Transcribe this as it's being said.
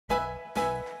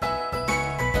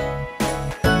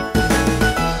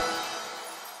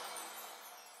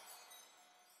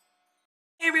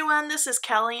everyone, this is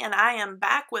Kelly and I am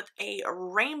back with a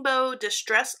rainbow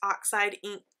distress oxide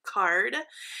ink card,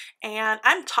 and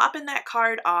I'm topping that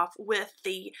card off with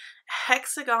the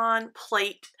Hexagon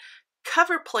plate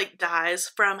cover plate dies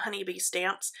from Honeybee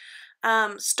Stamps.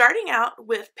 Starting out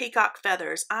with Peacock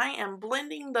feathers, I am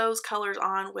blending those colors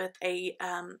on with a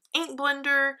ink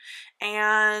blender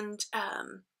and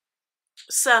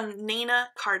some Neenah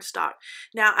cardstock.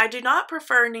 Now, I do not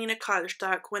prefer Neenah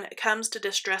cardstock when it comes to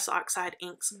Distress Oxide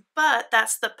inks, but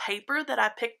that's the paper that I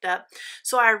picked up,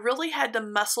 so I really had to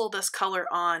muscle this color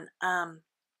on.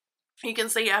 You can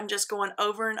see I'm just going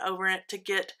over and over it to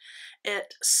get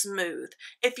it smooth.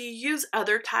 If you use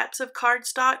other types of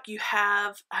cardstock, you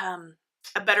have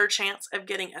a better chance of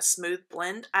getting a smooth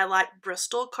blend. I like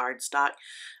Bristol cardstock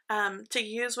to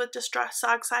use with Distress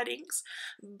Oxide inks,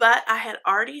 but I had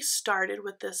already started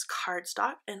with this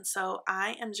cardstock, and so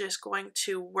I am just going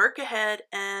to work ahead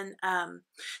and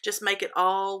just make it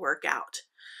all work out.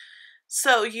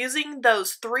 So using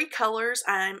those three colors,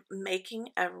 I'm making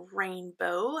a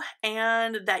rainbow,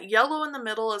 and that yellow in the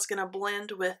middle is going to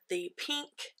blend with the pink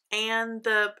and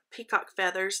the peacock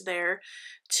feathers there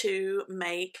to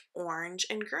make orange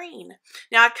and green.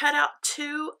 Now I cut out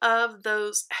two of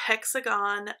those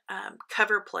Hexagon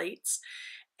cover plates,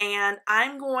 and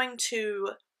I'm going to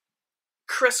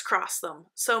crisscross them,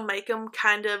 so make them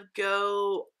kind of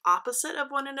go opposite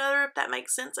of one another, if that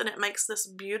makes sense, and it makes this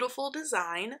beautiful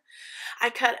design. I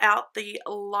cut out the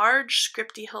large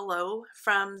scripty hello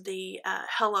from the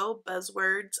Hello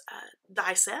Buzzwords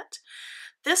die set.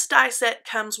 This die set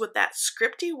comes with that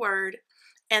scripty word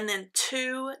and then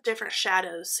two different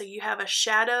shadows. So you have a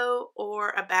shadow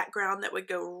or a background that would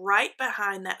go right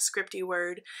behind that scripty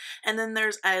word, and then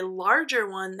there's a larger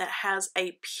one that has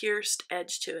a pierced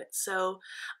edge to it. So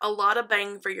a lot of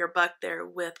bang for your buck there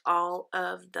with all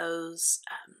of those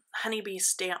Honeybee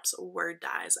Stamps word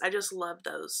dies. I just love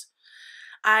those.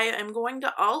 I am going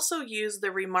to also use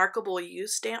the Remarkable You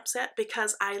stamp set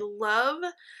because I love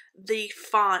the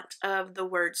font of the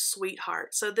word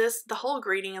sweetheart. So the whole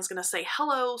greeting is going to say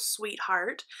hello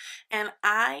sweetheart, and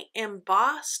I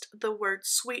embossed the word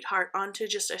sweetheart onto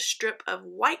just a strip of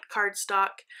white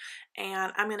cardstock,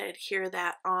 and I'm going to adhere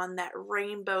that on that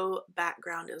rainbow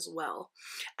background as well.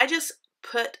 I just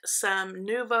put some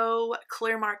Nuvo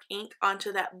clear mark ink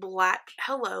onto that black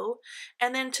hello,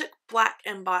 and then took black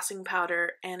embossing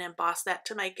powder and embossed that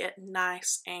to make it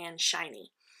nice and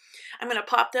shiny. I'm going to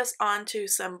pop this onto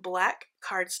some black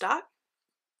cardstock,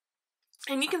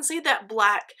 and you can see that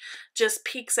black just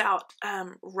peeks out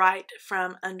right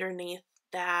from underneath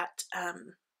that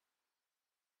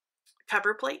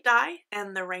cover plate die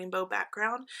and the rainbow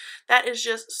background. That is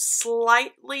just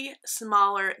slightly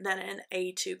smaller than an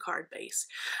A2 card base.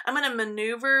 I'm going to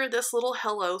maneuver this little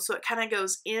hello so it kind of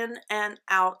goes in and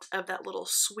out of that little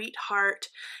sweetheart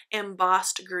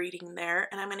embossed greeting there,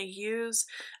 and I'm going to use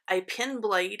a pen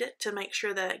blade to make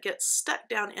sure that it gets stuck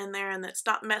down in there and it's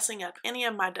not messing up any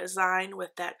of my design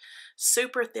with that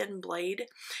super thin blade.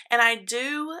 And I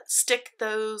do stick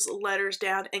those letters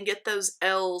down and get those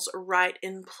L's right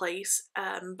in place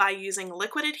by using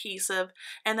liquid adhesive,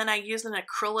 and then I use an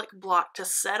acrylic block to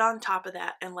set on top of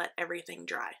that and let everything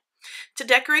dry. To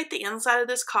decorate the inside of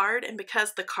this card, and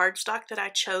because the cardstock that I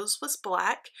chose was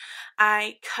black,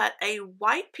 I cut a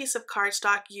white piece of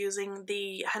cardstock using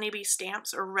the Honeybee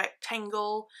Stamps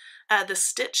rectangle, the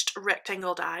stitched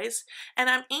rectangle dies,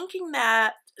 and I'm inking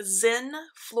that Zen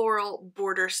Floral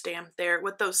border stamp there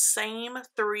with those same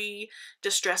three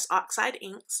Distress Oxide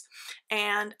inks,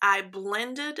 and I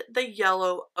blended the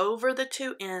yellow over the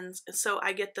two ends so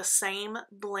I get the same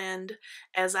blend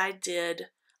as I did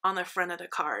on the front of the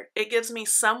card. It gives me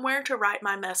somewhere to write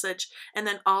my message, and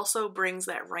then also brings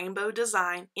that rainbow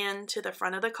design into the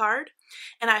front of the card.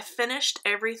 And I finished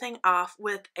everything off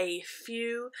with a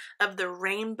few of the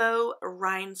rainbow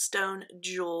rhinestone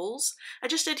jewels. I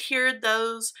just adhered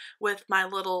those with my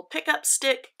little pickup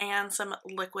stick and some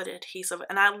liquid adhesive,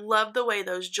 and I love the way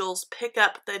those jewels pick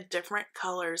up the different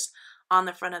colors on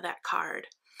the front of that card.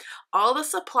 All the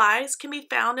supplies can be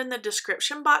found in the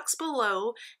description box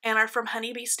below and are from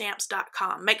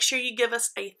honeybeestamps.com. Make sure you give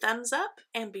us a thumbs up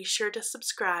and be sure to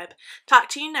subscribe. Talk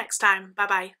to you next time.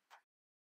 Bye-bye.